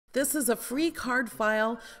This is a free card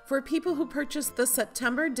file for people who purchased the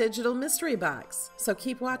September digital mystery box. So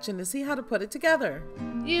keep watching to see how to put it together.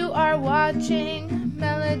 You are watching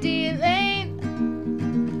Melody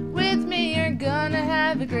Lane. With me, you're gonna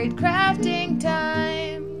have a great crafting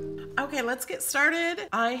time. Okay, let's get started.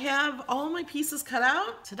 I have all my pieces cut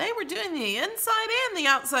out. Today we're doing the inside and the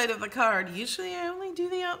outside of the card. Usually I only do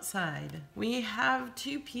the outside. We have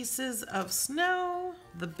 2 pieces of snow.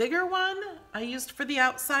 The bigger one I used for the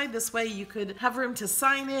outside. This way you could have room to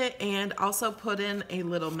sign it and also put in a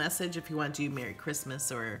little message if you want to do Merry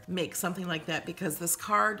Christmas or make something like that, because this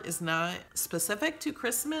card is not specific to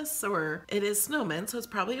Christmas, or it is snowmen, so it's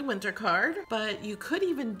probably a winter card. But you could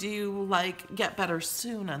even do like Get Better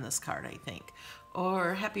Soon on this card, I think,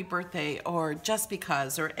 or happy birthday, or just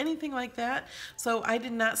because, or anything like that. So I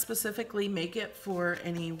did not specifically make it for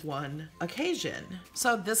any one occasion.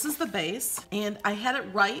 So this is the base, and I had it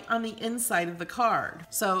right on the inside of the card.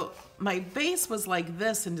 So my base was like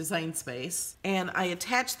this in Design Space, and I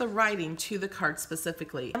attached the writing to the card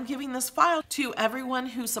specifically. I'm giving this file to everyone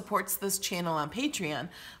who supports this channel on Patreon,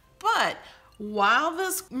 but while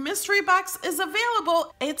this mystery box is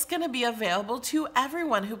available, it's going to be available to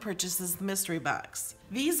everyone who purchases the mystery box.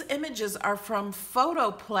 These images are from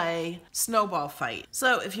Photo Play Snowball Fight.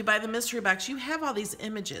 So if you buy the mystery box, you have all these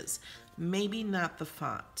images, maybe not the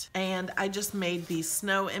font. And I just made these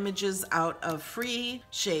snow images out of free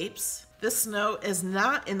shapes. This snow is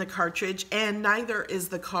not in the cartridge, and neither is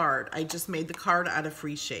the card. I just made the card out of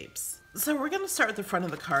free shapes. So we're going to start at the front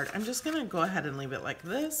of the card. I'm just going to go ahead and leave it like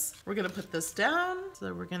this. We're going to put this down.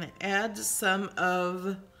 So we're going to add some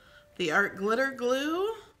of the art glitter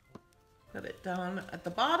glue. Put it down at the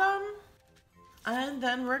bottom. And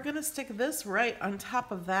then we're going to stick this right on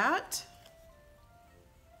top of that.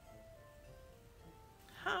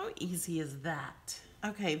 How easy is that?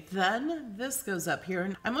 Okay, then this goes up here.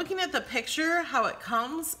 And I'm looking at the picture, how it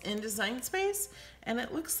comes in Design Space, and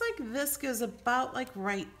it looks like this goes about like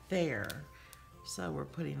right there. So we're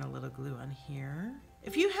putting a little glue on here.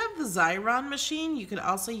 If you have the Xyron machine, you could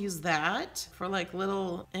also use that for like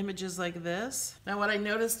little images like this. Now what I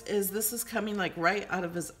noticed is this is coming like right out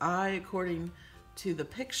of his eye according to the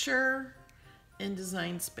picture in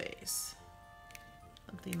Design Space.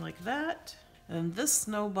 Something like that. And this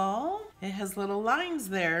snowball, it has little lines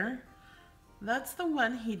there. That's the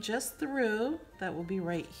one he just threw. That will be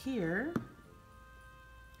right here.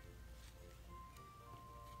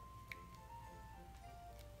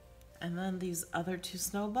 And then these other 2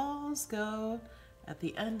 snowballs go at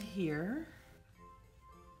the end here.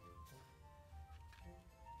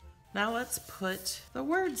 Now let's put the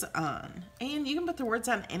words on. And you can put the words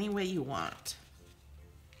on any way you want.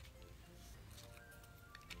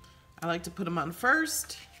 I like to put them on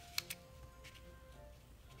first.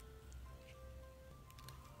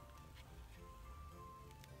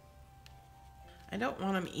 I don't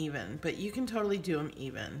want them even, but you can totally do them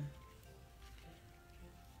even.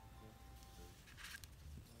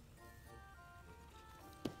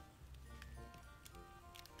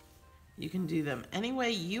 You can do them any way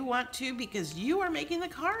you want to because you are making the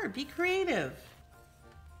card. Be creative.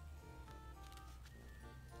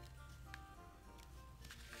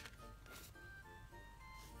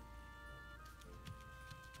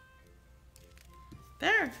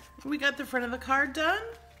 There, we got the front of the card done.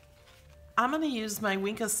 I'm going to use my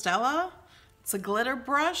Wink of Stella. It's a glitter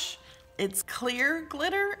brush. It's clear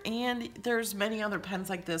glitter, and there's many other pens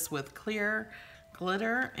like this with clear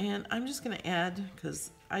glitter. And I'm just going to add, because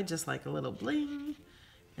I just like a little bling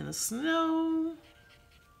in the snow.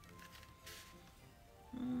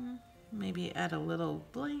 Maybe add a little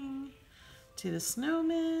bling to the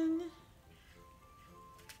snowman.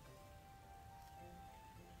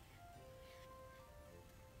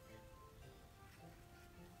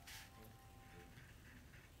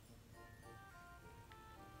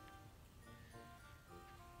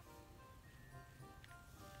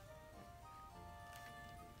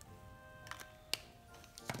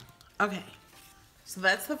 Okay, so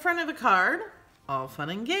that's the front of the card. All fun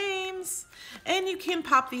and games. And you can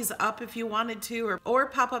pop these up if you wanted to, or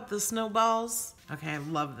pop up the snowballs. Okay, I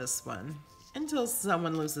love this one. Until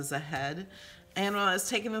someone loses a head. And while I was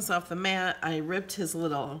taking this off the mat, I ripped his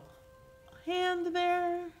little hand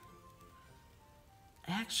there.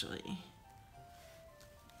 Actually,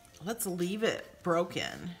 let's leave it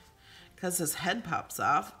broken because his head pops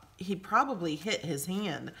off. He probably hit his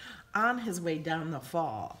hand on his way down the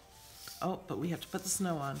fall. Oh, but we have to put the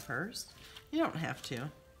snow on first. You don't have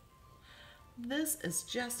to. This is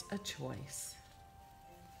just a choice.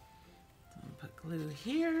 Put glue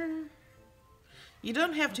here. You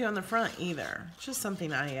don't have to on the front either. It's just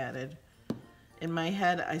something I added. In my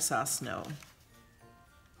head, I saw snow.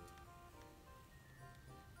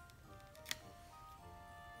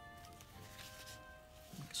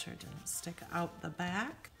 Make sure it didn't stick out the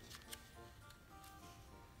back.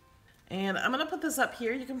 And I'm gonna put this up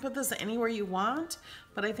here. You can put this anywhere you want,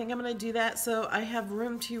 but I think I'm gonna do that so I have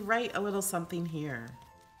room to write a little something here.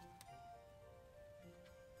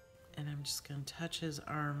 And I'm just gonna touch his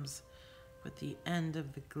arms with the end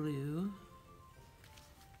of the glue.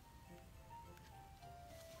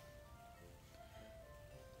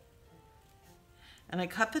 And I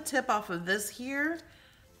cut the tip off of this here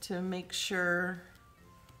to make sure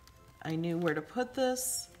I knew where to put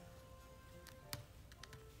this.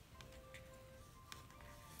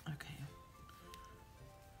 Okay.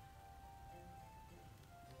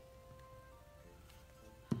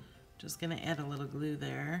 Just gonna add a little glue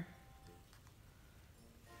there.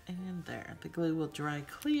 And there, the glue will dry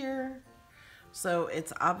clear. So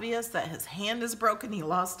it's obvious that his hand is broken, he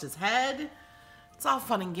lost his head. It's all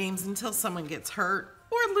fun and games until someone gets hurt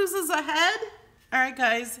or loses a head. All right,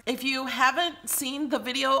 guys, if you haven't seen the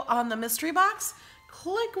video on the mystery box,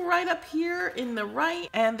 click right up here in the right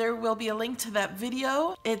and there will be a link to that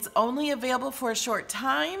video. It's only available for a short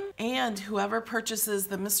time, and whoever purchases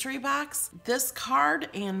the mystery box, this card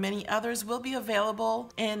and many others will be available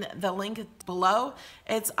in the link below.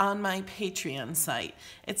 It's on my Patreon site.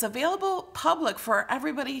 It's available public for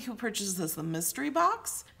everybody who purchases the mystery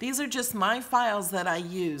box. These are just my files that I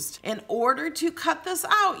used. In order to cut this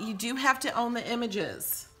out, you do have to own the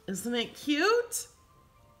images. Isn't it cute?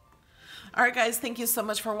 All right, guys, thank you so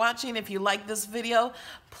much for watching. If you like this video,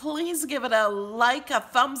 please give it a like, a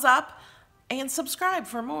thumbs up, and subscribe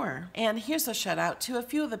for more. And here's a shout out to a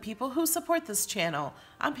few of the people who support this channel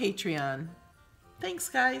on Patreon. Thanks,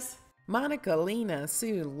 guys. Monica, Lena,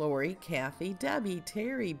 Sue, Lori, Kathy, Debbie,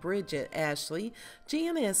 Terry, Bridget, Ashley,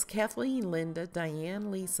 Janice, Kathleen, Linda, Diane,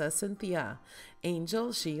 Lisa, Cynthia,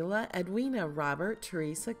 Angel, Sheila, Edwina, Robert,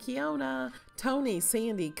 Teresa, Kiona, Tony,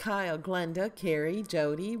 Sandy, Kyle, Glenda, Carrie,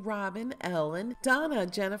 Jody, Robin, Ellen, Donna,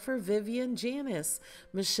 Jennifer, Vivian, Janice,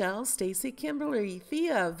 Michelle, Stacy, Kimberly,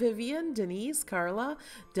 Thea, Vivian, Denise, Carla,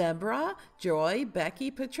 Deborah, Joy, Becky,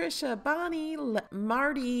 Patricia, Bonnie,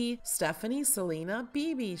 Marty, Stephanie, Selena,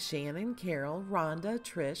 Bibi, Shannon, Carol, Rhonda,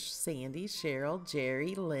 Trish, Sandy, Cheryl,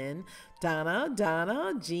 Jerry, Lynn, Donna,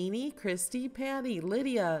 Jeannie, Christy, Patty,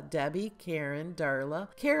 Lydia, Debbie, Karen,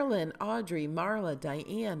 Darla, Carolyn, Audrey, Marla,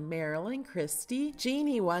 Diane, Marilyn, Christy,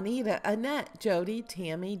 Jeannie, Juanita, Annette, Jody,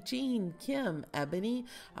 Tammy, Jean, Kim, Ebony,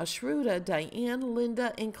 Ashruda, Diane,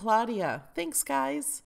 Linda, and Claudia. Thanks, guys.